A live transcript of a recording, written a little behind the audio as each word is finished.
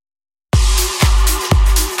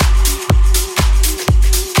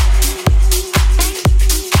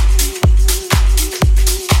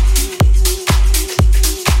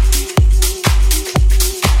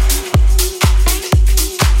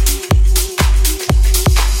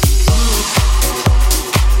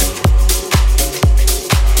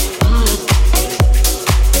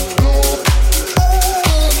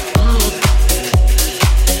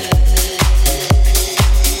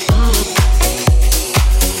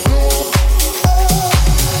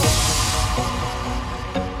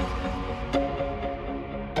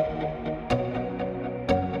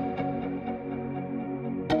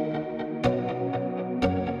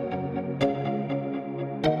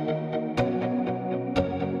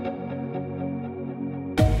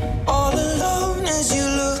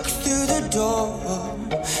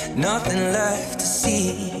nothing left to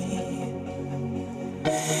see.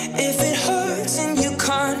 If it hurts and you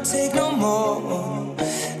can't take no more,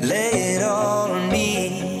 lay it all on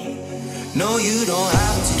me. No, you don't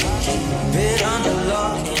have to keep it under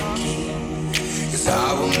lock and key, 'cause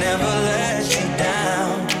I will never let you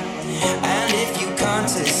down. And if you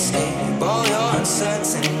can't escape all your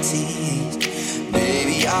uncertainties,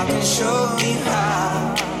 baby, I can show you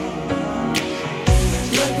how.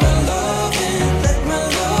 Let my love in, let my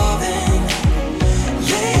love in.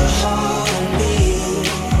 Lay your heart on me.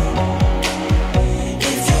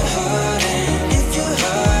 If you're hurting, if you're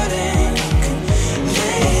hurting, you can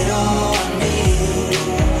lay it all on me.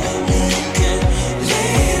 You can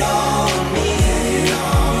lay it all on me.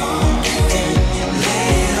 You can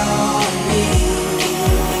lay it all on me.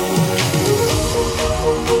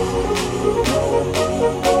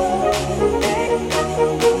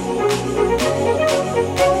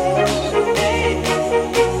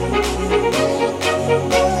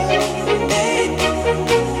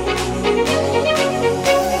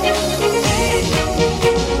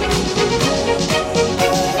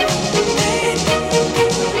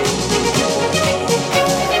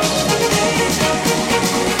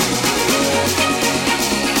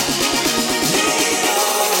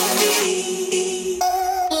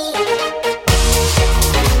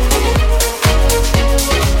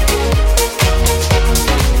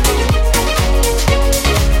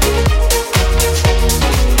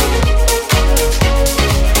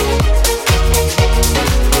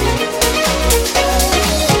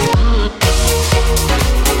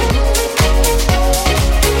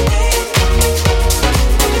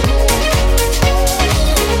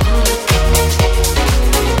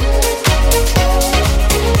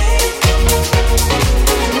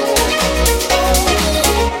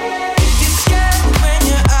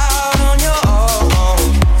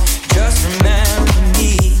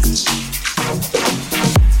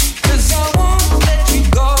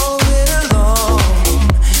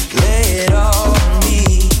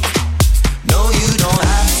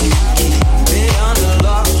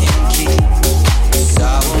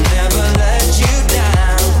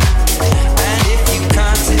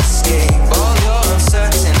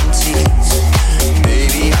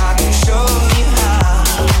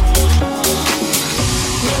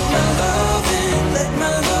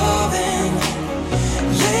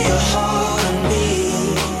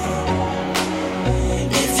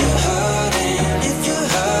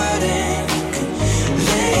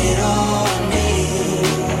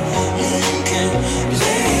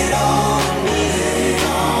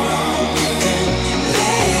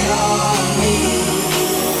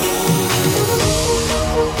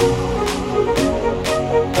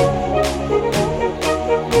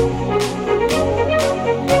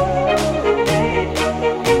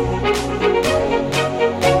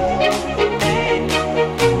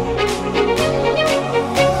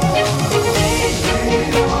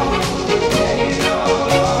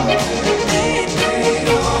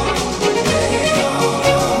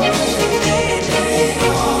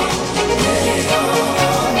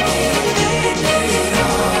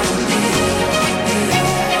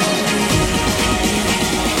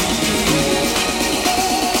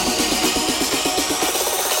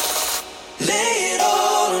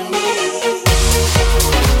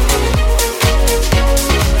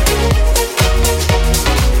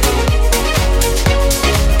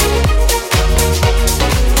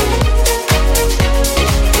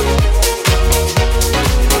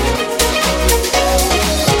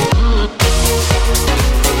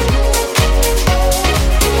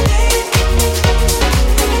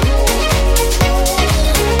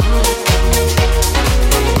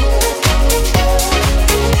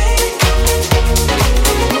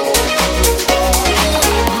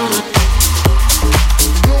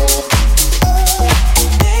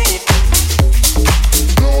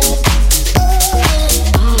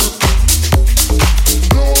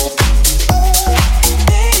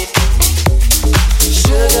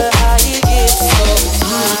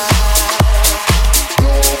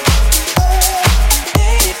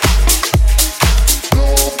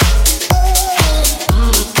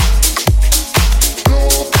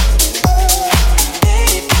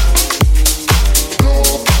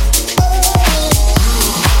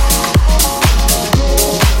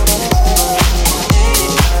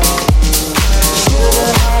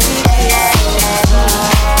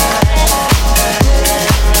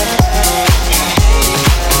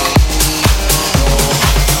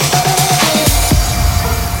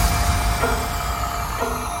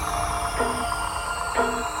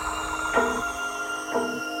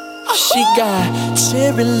 She got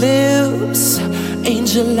cherry lips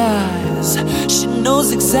angel eyes. She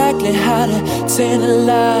knows exactly how to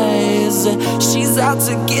tantalize. She's out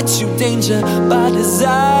to get you, danger by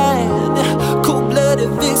design. Cold-blooded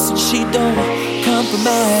vixen, she don't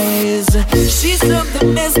compromise. She's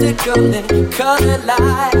something mystical in color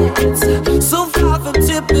lights. So far from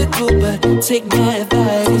typical, but take my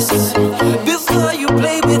advice. Before you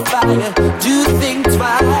play with fire, do think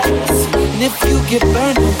twice. And if you get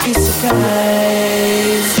burned, don't be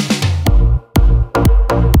surprised.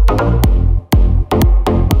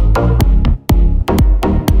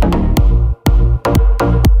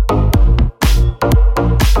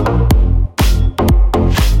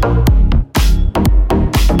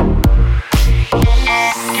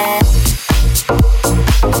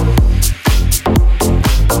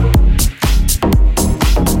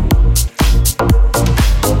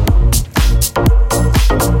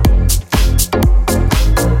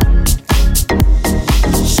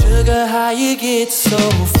 You get so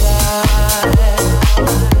fly.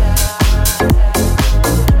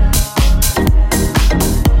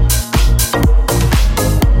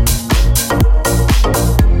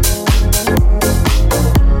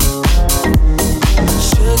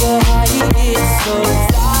 Sugar, how you get so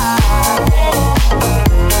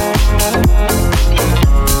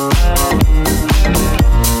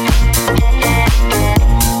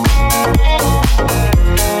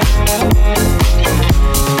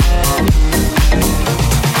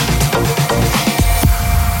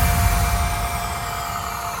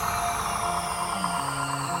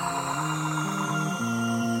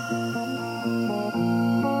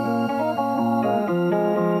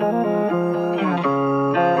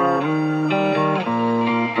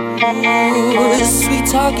sweet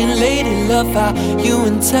talking lady, love how you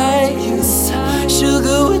entice.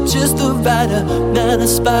 Sugar with just the right amount of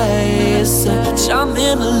spice.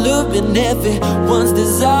 Charming, alluring, everyone's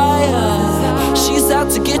desire. She's out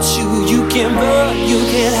to get you, you can run, you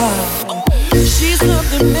can hide. She's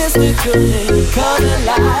something mystical in color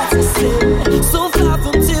lights. So far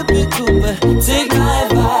from typical, but take my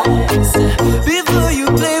advice. Before you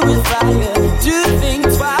play with fire, do think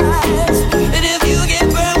twice. And if you get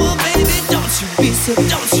burned, well baby, don't you be so,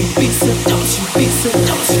 don't you be so, don't you be so,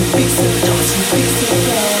 don't you be so, don't you be so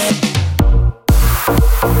bad.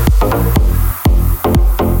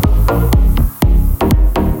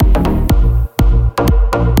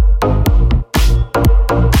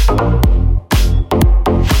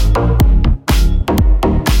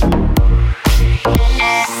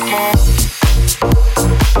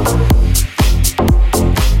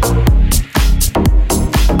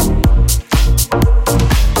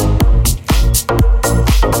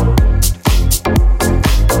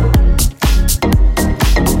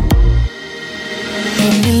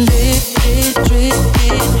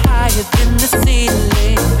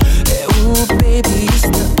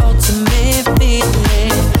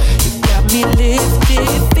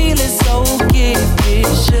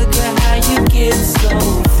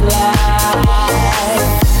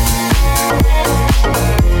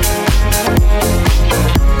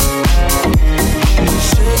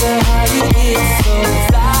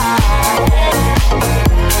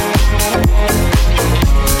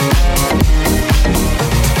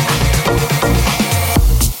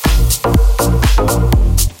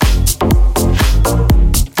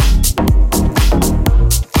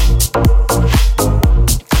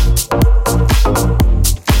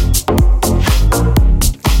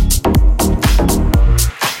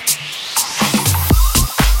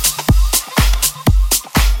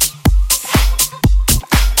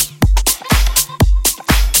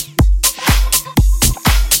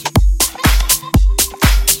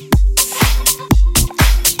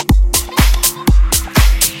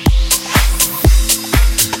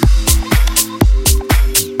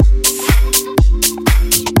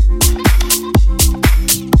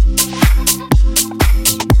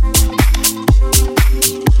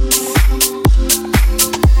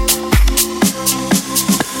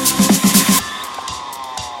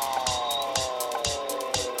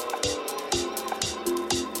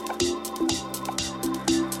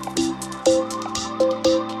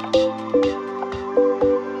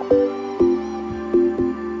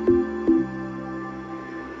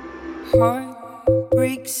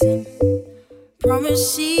 Heartbreaks and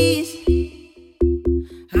promises,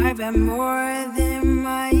 I've had more than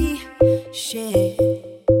my share.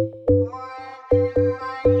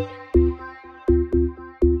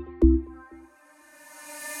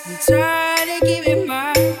 I'm tired of giving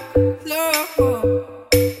my love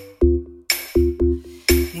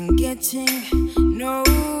and getting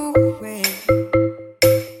nowhere.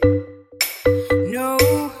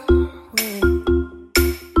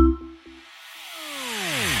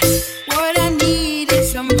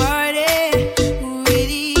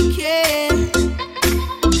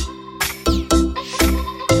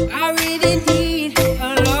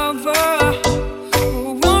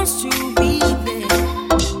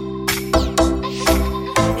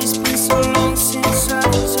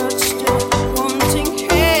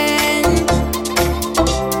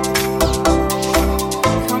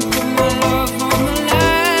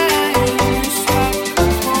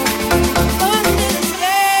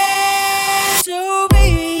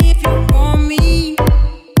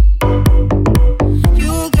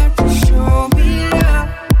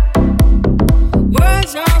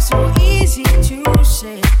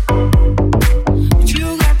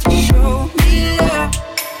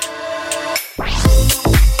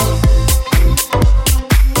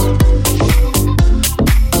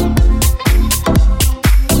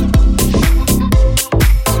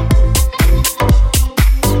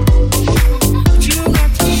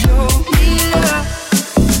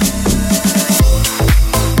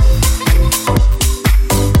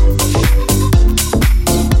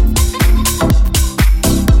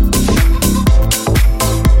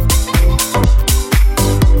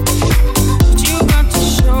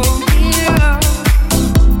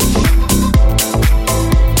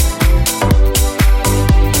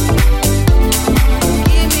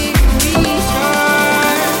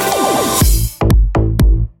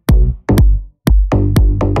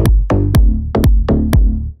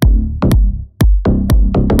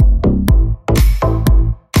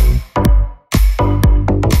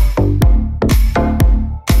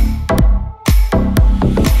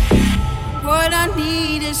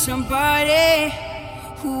 somebody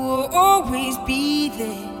who will always be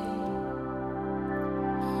there.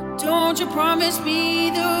 Don't you promise me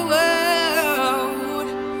the world,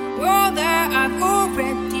 all that I've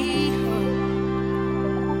already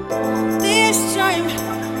heard. This time,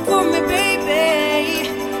 for me, baby,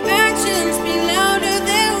 actions speak louder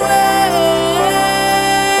than words.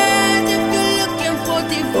 If you're looking for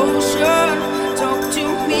devotion, talk to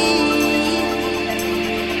me.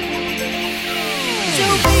 So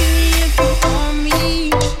baby, if you want me,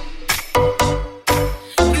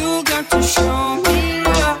 you got to show me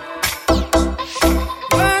love.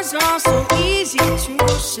 Words are so easy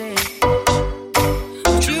to say,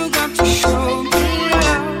 but you got to show me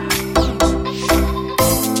love.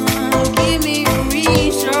 Give me a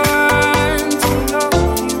reason to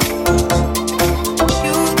love you.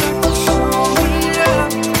 You got to show me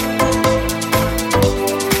love.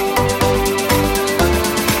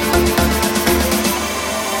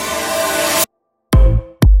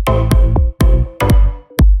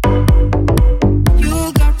 You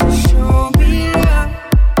got to show me love.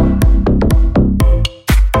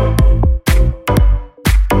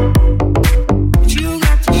 You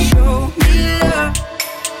got to show me love.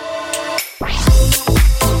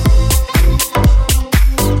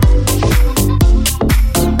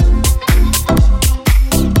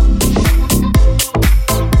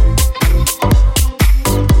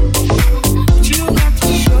 You got to show me love. You got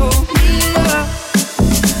to show me love.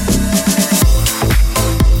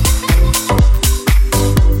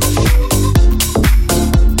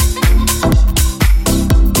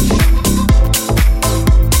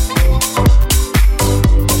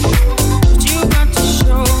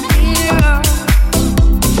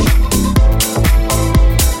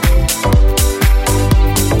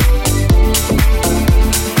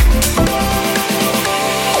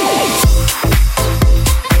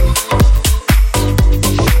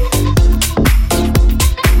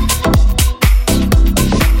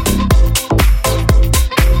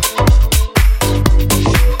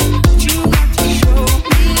 You got to show me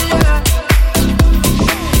love.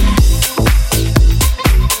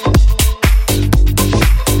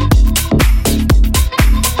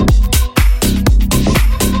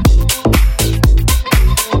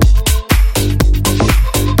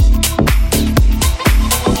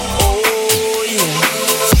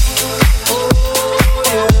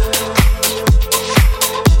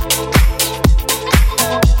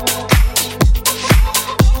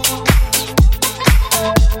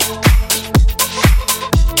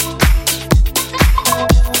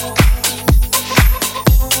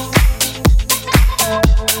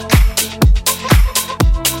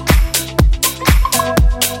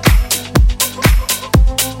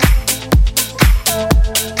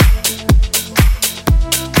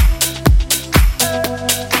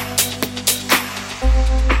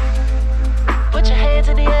 Put your hands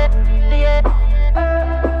in the air, the air.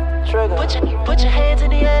 Trigger. Put your hands in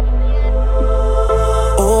the air.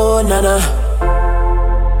 Oh, Nana,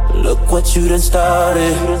 look what you done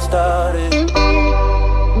started.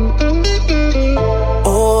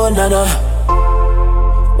 Oh, Nana,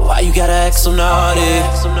 why you gotta act so naughty?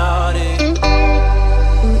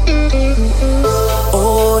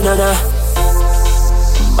 Oh, Nana,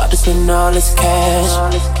 about to spend all this cash.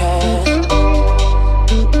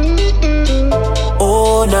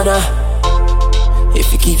 Oh, Nana,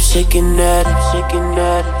 if you keep shaking that,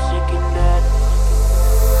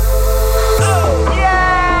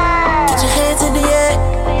 Put your hands in the air.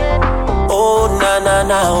 Oh, na na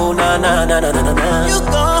na, oh na na na na na na na. You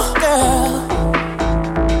go, girl.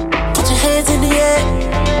 Put your hands in the air.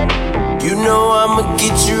 You know I'ma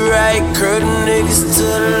get you right. Curl the niggas to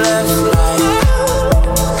the left, like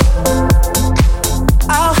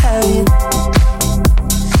I'll have you.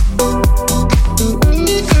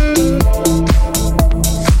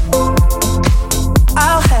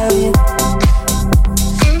 I'll have you.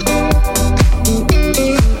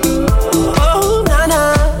 Oh, na na.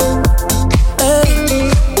 Hey,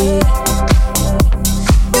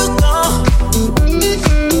 you go.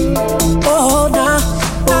 Oh, na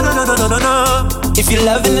na na na na na na. If you're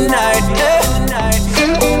loving the night, yeah.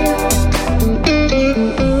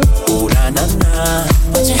 Oh, na na na.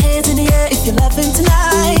 Put your hands in the air if you're loving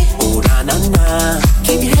tonight. Oh, na na na.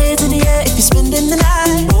 Keep your hands in the air if you're spending the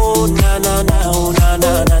night. Oh, na na na. Oh, na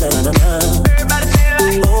na na na na na. Everybody say it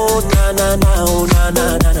like. Oh, na na na. Oh, na na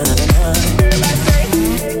na na na na. Everybody say.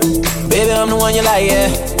 Baby, I'm the one you like, yeah.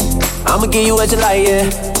 I'ma give you what you like, yeah.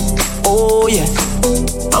 Oh yeah.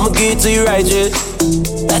 I'ma give it to you right, yeah.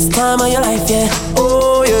 Best time of your life, yeah.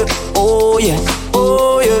 Oh yeah. Oh yeah.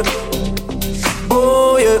 Oh yeah.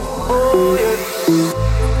 Oh yeah. Oh yeah.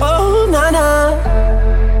 Oh na na.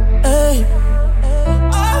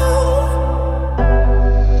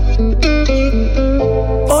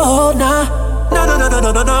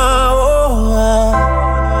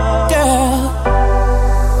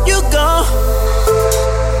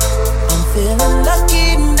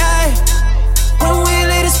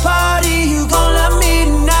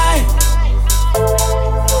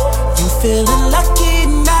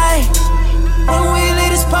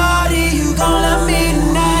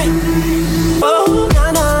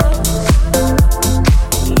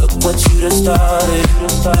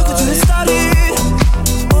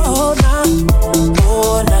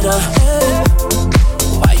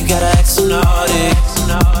 like some naughty.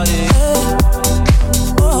 Hey,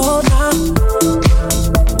 oh, nah.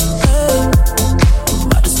 Hey, I'm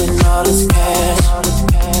about to spend all this cash.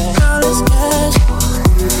 All this cash.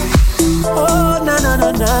 Oh, na na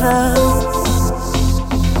na na na.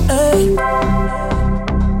 Hey.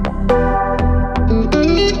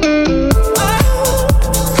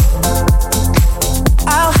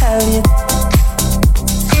 I'll have you.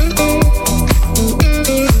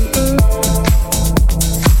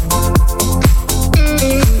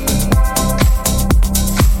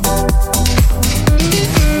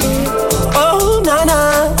 Oh, na na.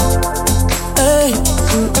 Hey.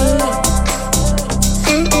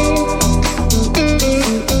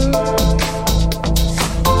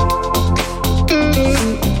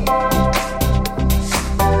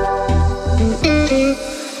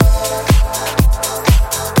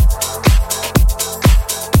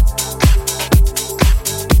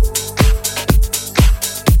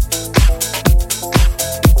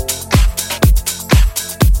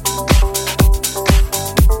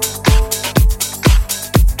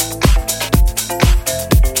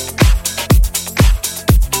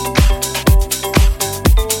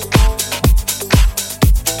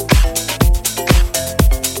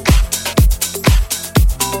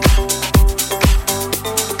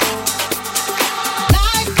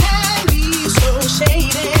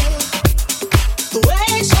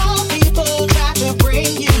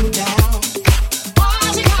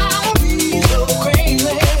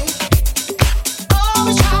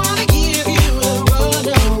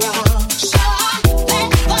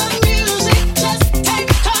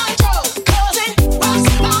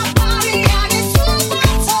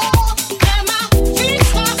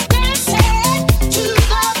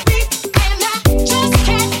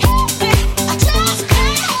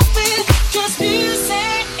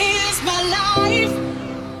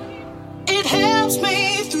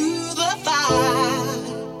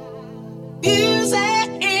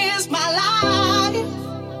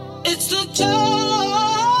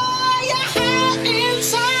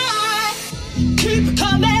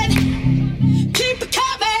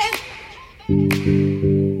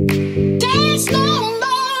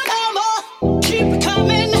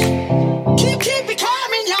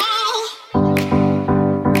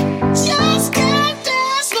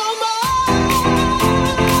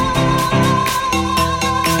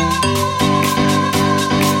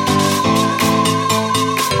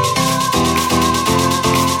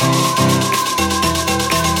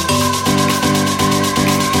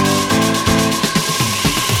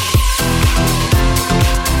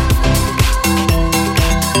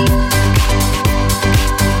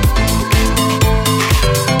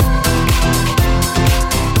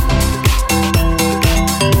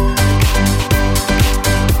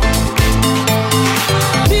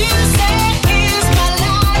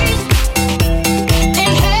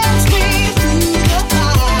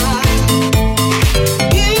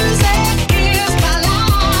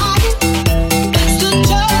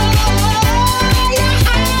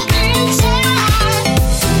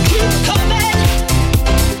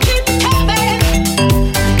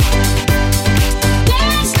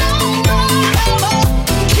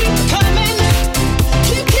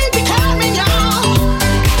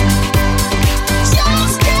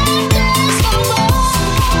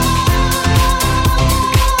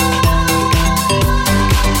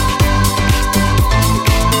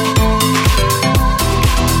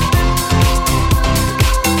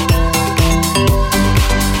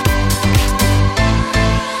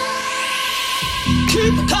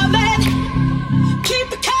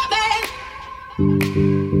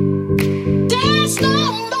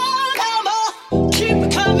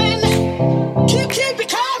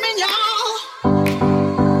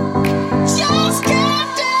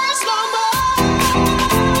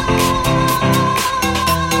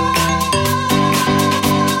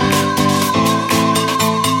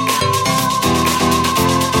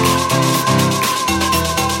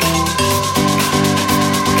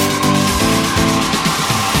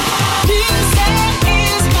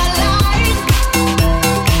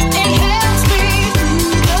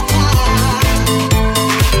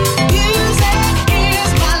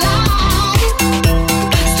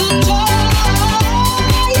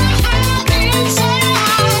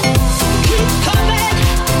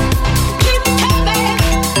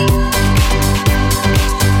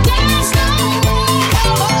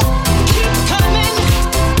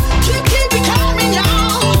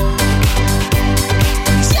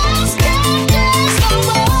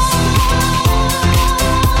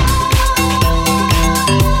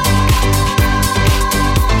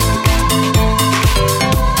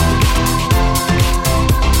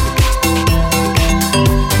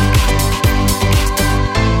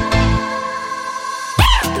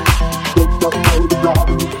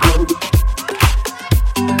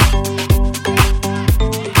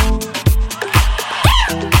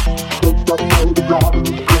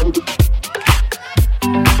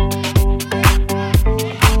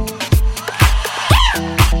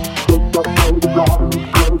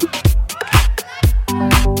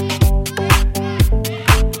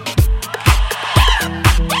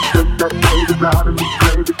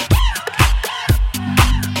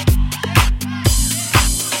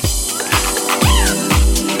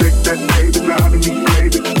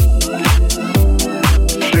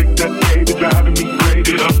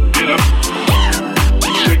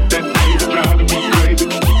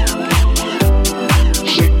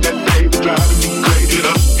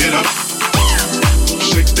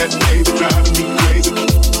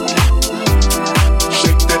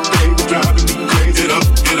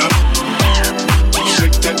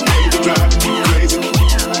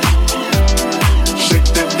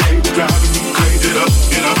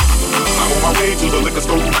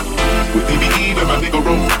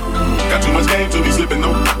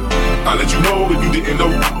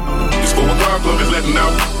 letting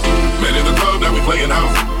out. Man in the club, now we playing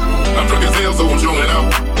house. I'm drunk as hell, so I'm showing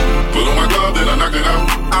out. Put on my glove, then I knock it out.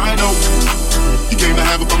 I know you came to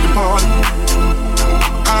have a fucking party.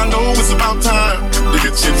 I know it's about time to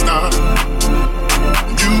get shit started.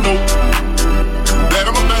 You know that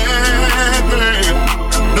I'm a bad man.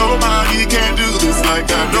 Nobody can do this like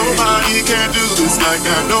I. Nobody can do this like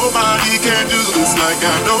I. Nobody can do this like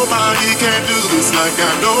I. Nobody can do this like I.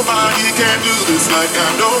 Nobody can do this like I.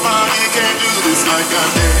 Nobody can do this like I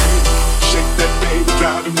can. Shake that baby,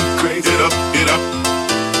 driving me crazy. Get up, get up.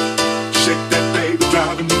 Shake that baby,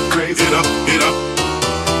 driving me crazy. Get up, get up.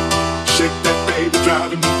 Shake that baby,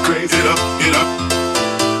 driving me crazy. Get up, get up.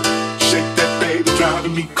 Shake that baby,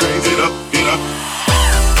 driving me crazy. Get up, get up.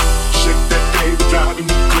 Shake that baby, driving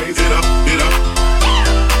me crazy. Get up, get up.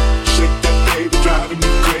 Shake that baby, driving me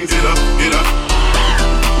crazy. Get up, get up.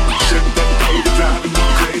 Shake that baby, driving me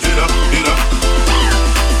crazy. Get up, get up.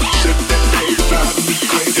 Shake that baby, driving me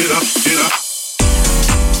crazy. Get up, get up.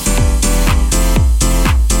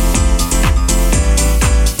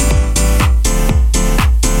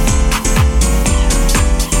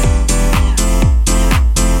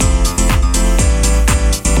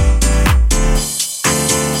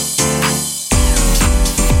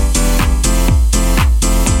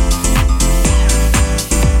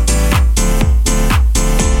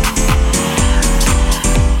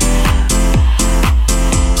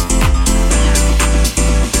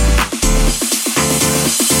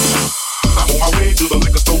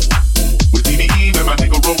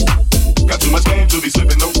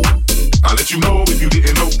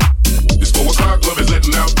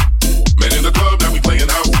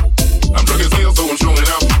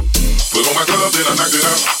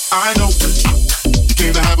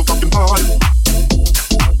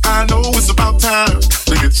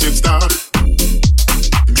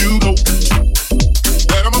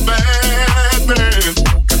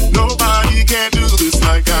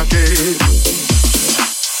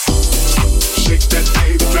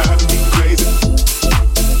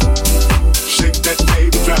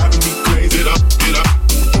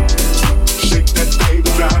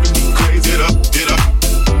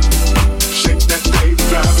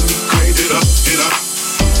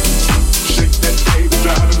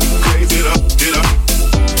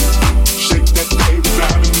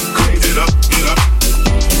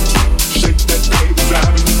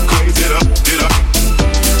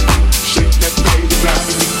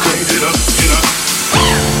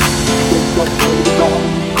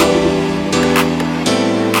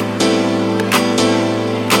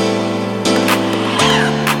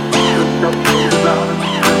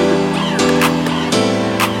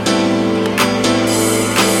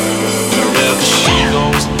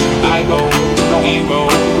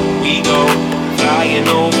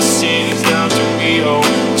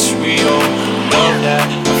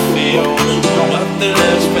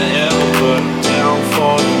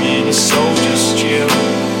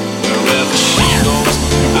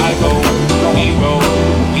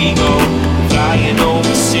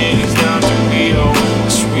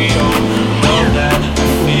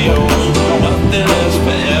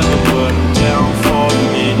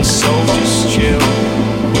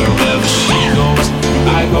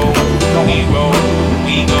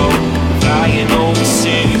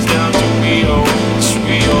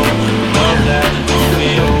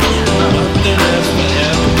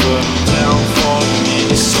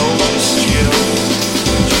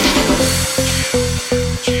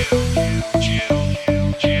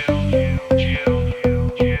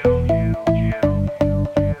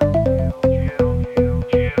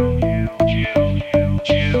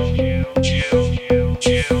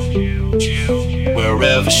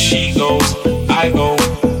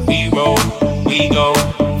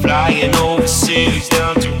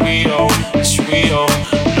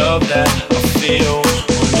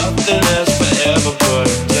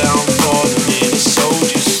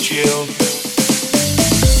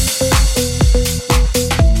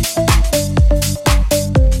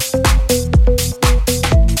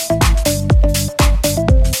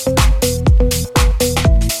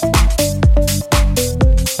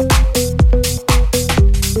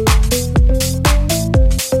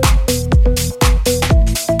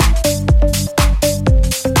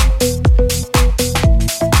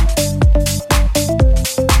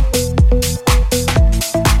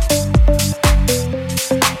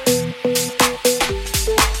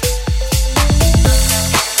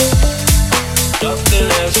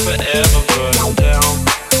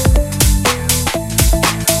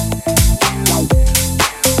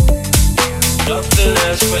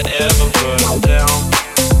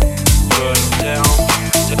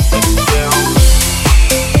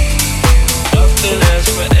 Nothing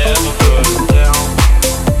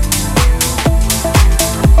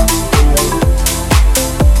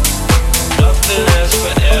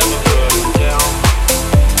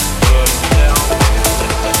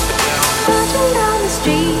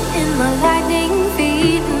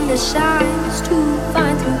shines to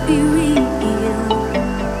find to be real.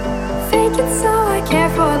 Fake it so I care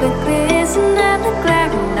for the glisten and the glare.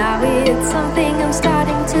 Now it's something I'm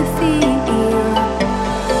starting to feel.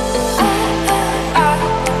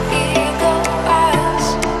 Eagle eyes,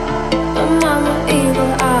 mama,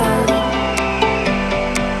 eagle eyes.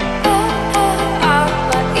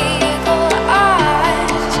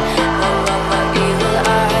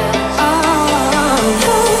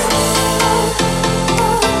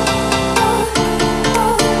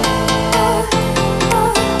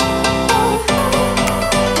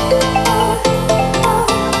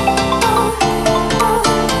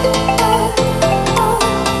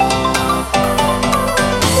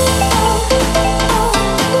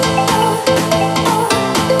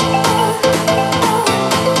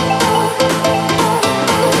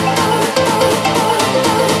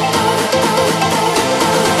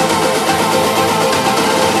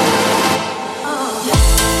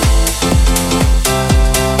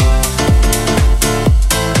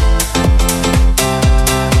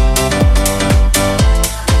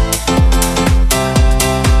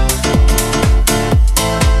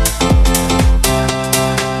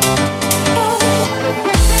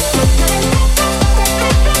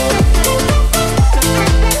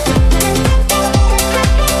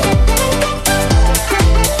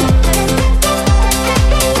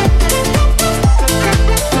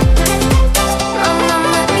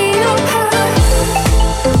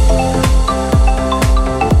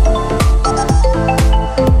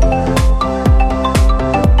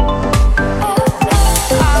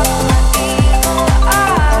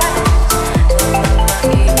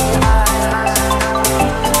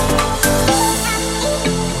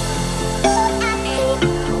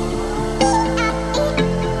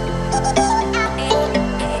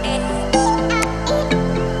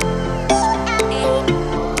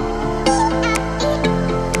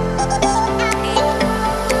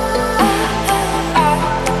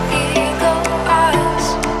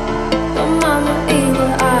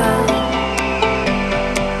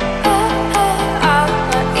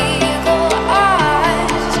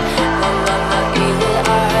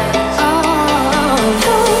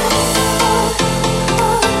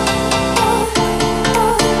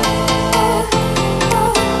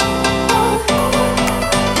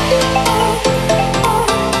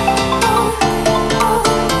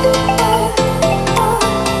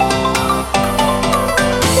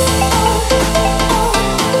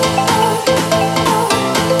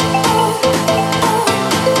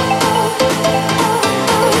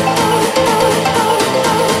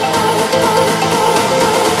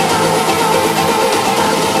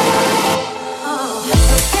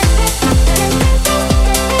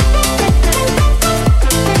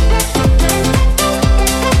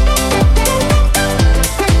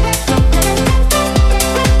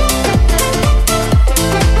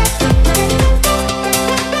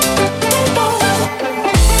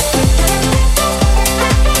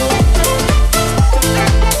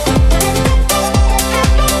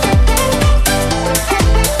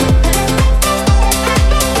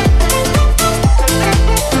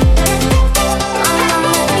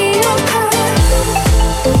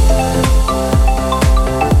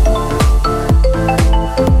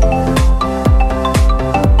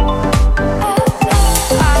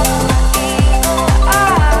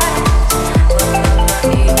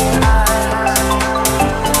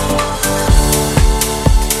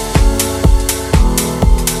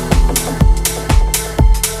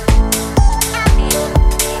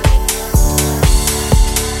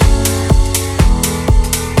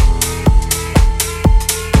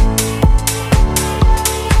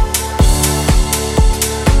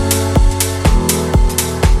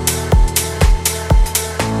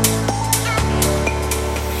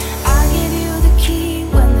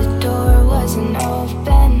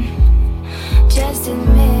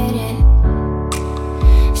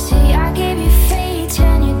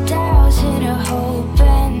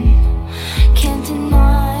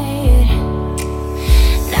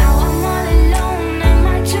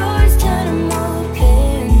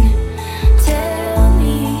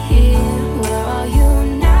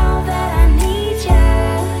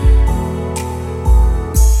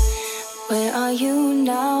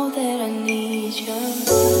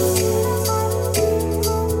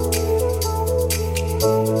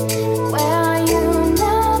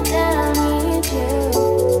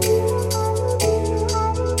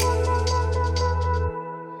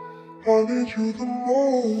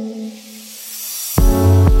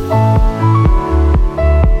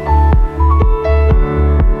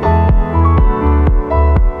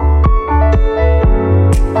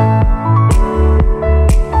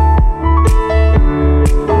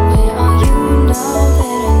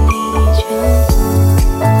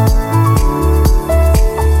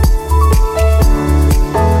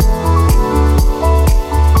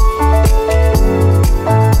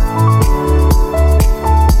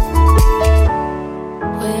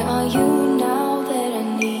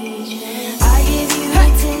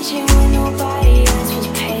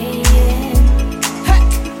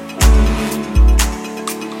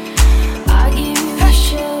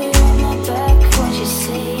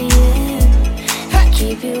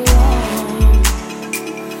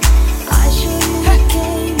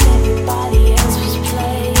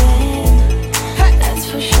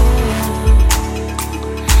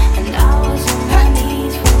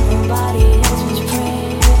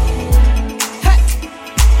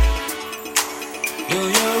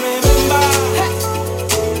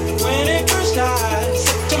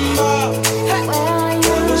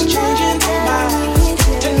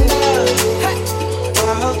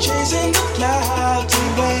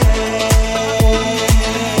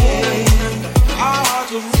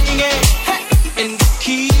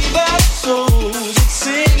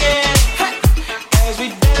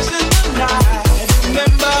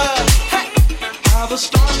 the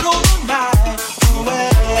stars go the night away.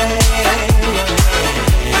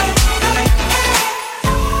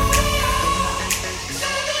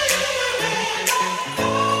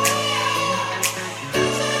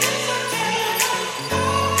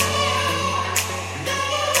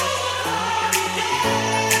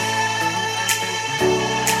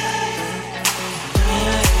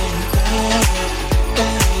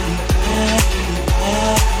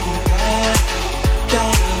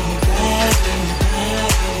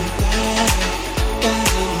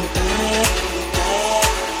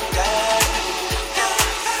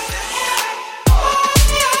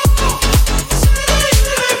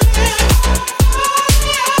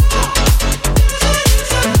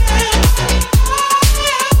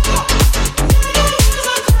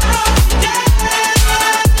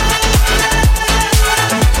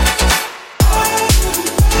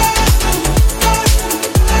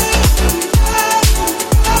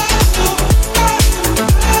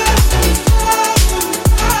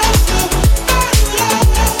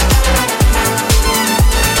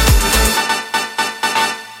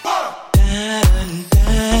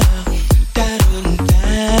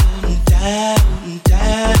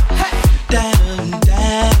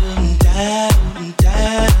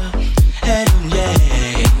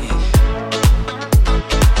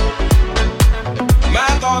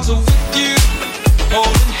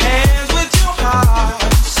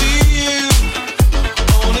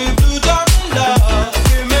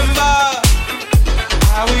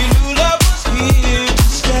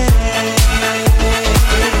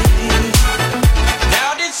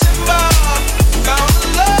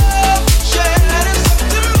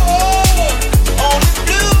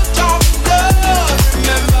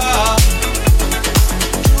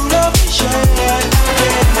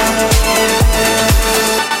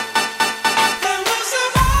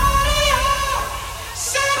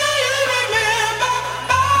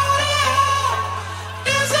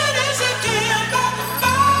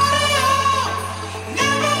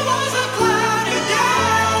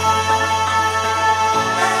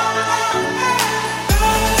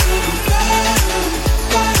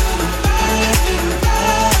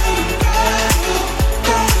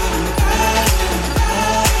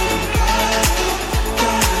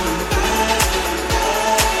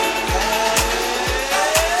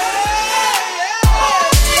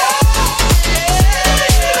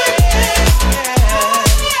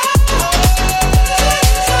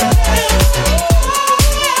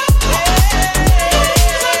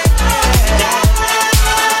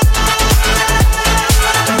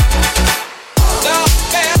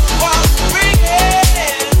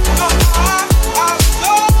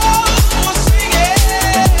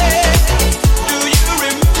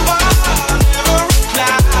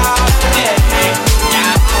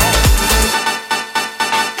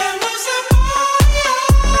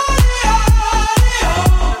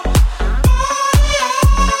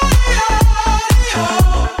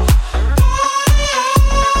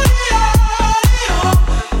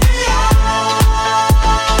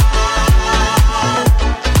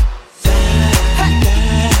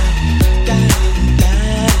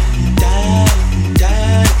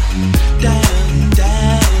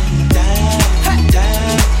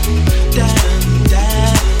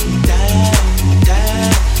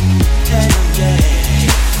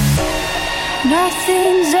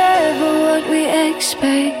 Nothing's ever what we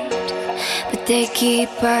expect, but they keep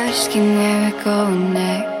asking where we're going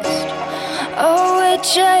next. All we're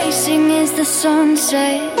chasing is the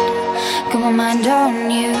sunset. Got my mind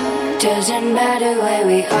on you. Doesn't matter where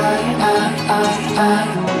we are.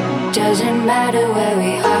 Doesn't matter where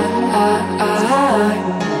we are.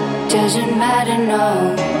 Doesn't matter,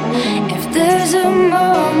 no. If there's a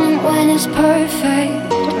moment when it's perfect,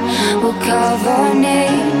 we'll carve our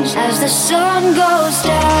names as the sun goes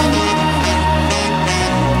down.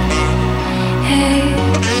 Hey,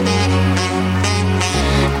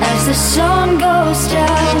 as the sun goes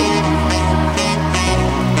down.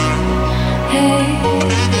 Hey,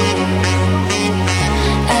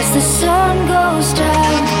 as the sun goes down.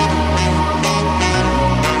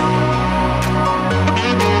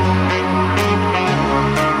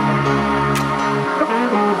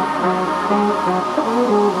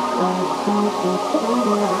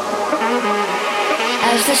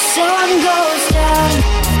 As the sun goes down.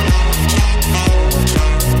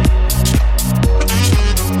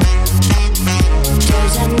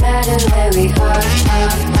 Doesn't matter where we are.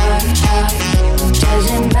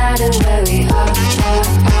 Doesn't matter where we are.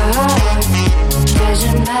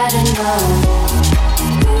 Doesn't matter, no.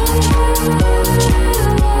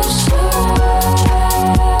 So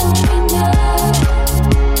enough.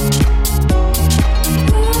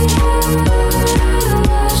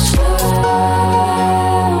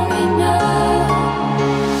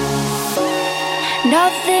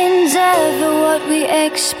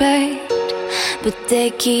 expect, but they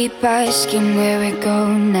keep asking where we go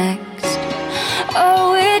next.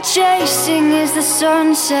 All we're chasing is the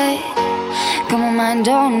sunset. Got my mind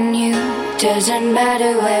on you. Doesn't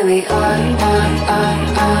matter where we are.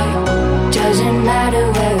 Doesn't matter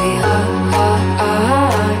where we are.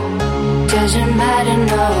 Doesn't matter,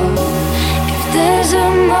 no. If there's a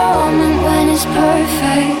moment when it's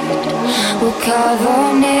perfect, we'll carve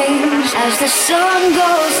our names as the sun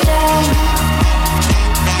goes down.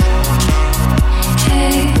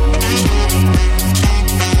 Hey,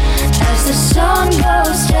 as the sun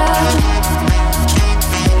goes down.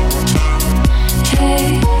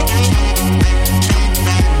 Hey.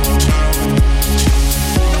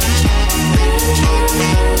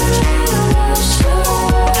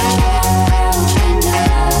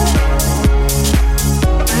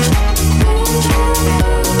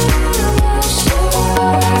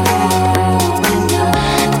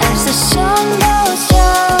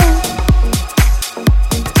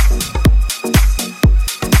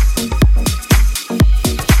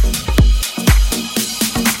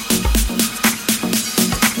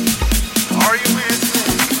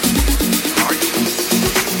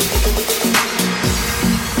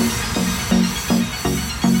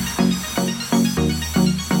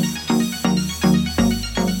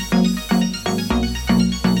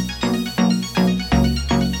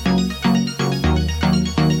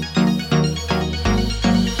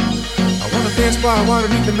 By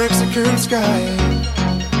underneath the Mexican sky,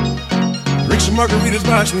 drink some margaritas,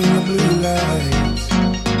 watch me in the blue lights.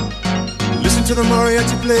 Listen to the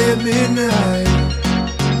mariachi play at midnight.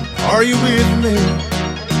 Are you with me?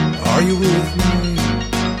 Are you with me?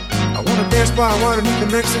 I wanna dance by underneath the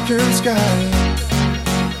Mexican sky.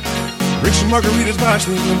 Drink some margaritas, watch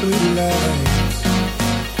me in the blue lights.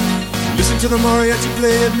 Listen to the mariachi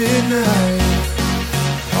play at midnight.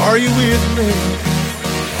 Are you with me?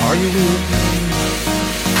 Are you with me?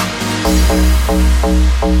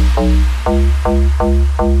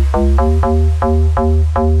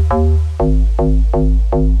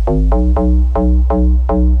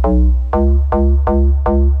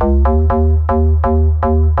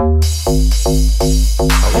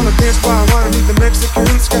 I wanna dance by underneath the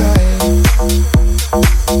Mexican sky.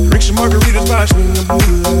 Drink some margaritas, watch me in the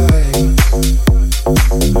blue lights.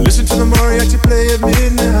 Listen to the mariachi play at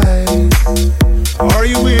midnight. Are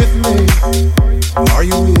you with me? Are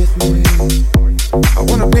you with me? I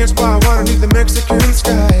wanna dance by underneath the Mexican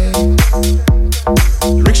sky.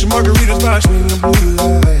 Drink some margaritas, watch me in the blue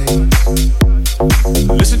lights.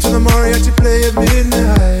 Listen to the mariachi play at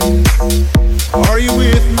midnight. Are you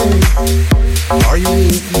with me? Are you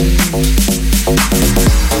with me?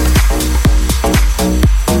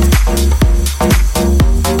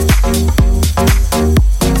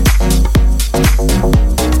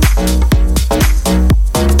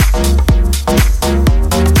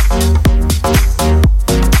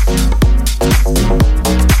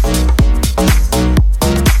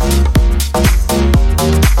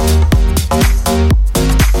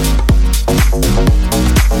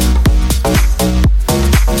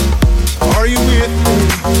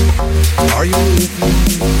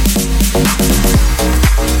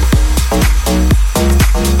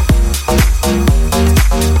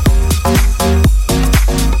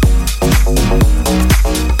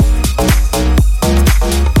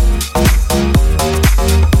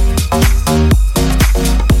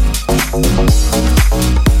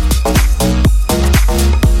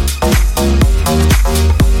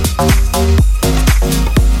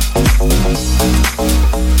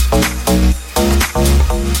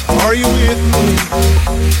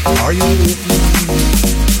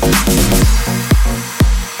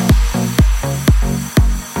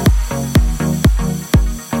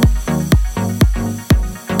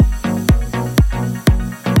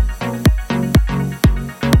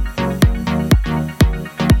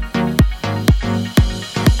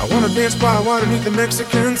 Dance by underneath the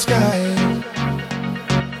Mexican sky.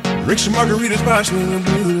 Drink some margaritas, watch me in the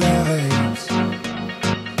blue lights.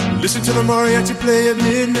 Listen to the mariachi play at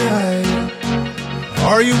midnight.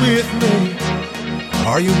 Are you with me?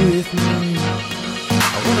 Are you with me?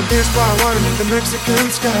 I wanna dance by underneath the Mexican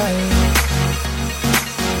sky.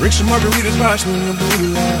 Drink some margaritas, watch me in the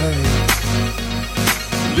blue lights.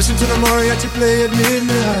 Listen to the mariachi play at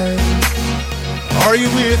midnight. Are you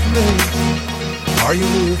with me? Are you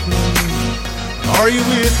with me? Are you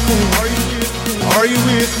with me? Are you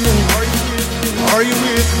with me? Are you with me? Are you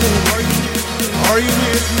with me? Are you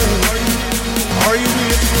with me? Are you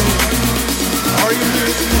with me? Are you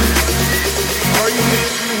with me? Are you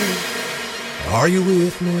with me? Are you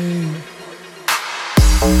with me?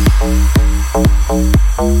 Are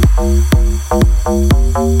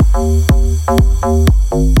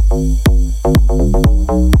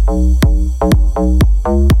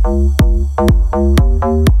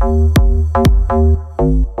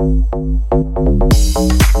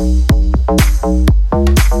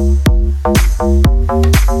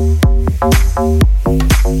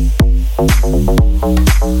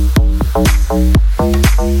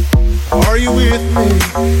you with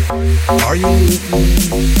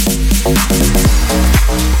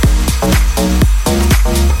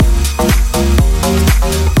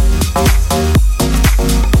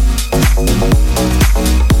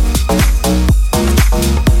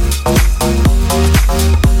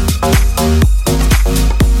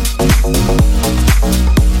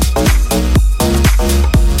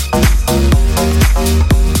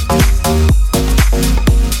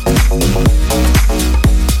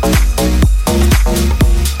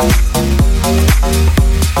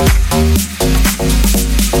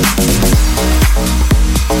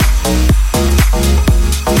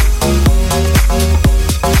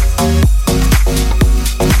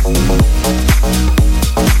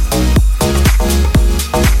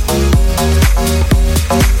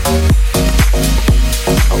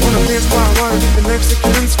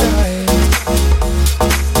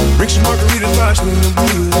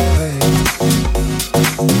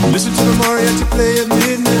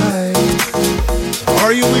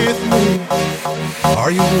me?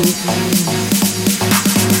 Are you with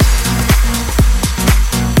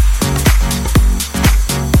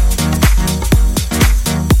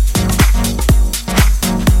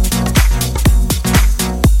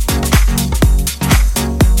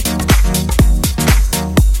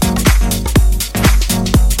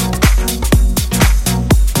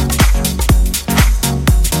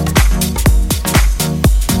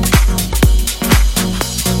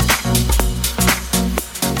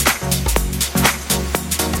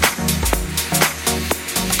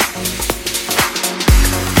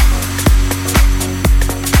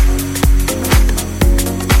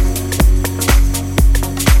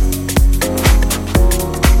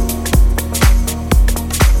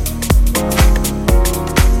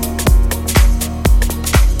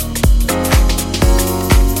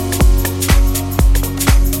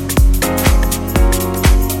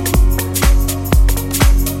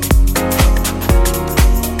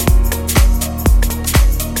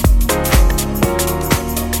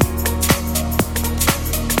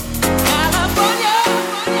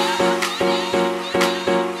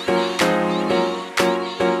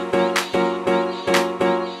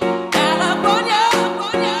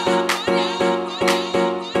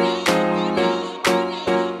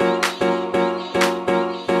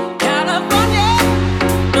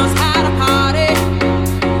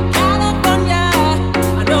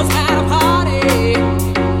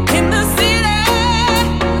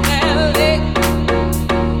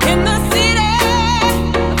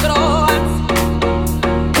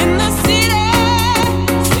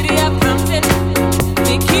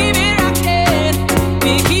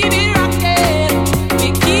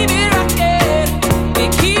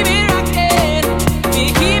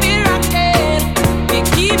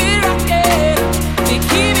We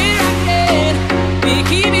keep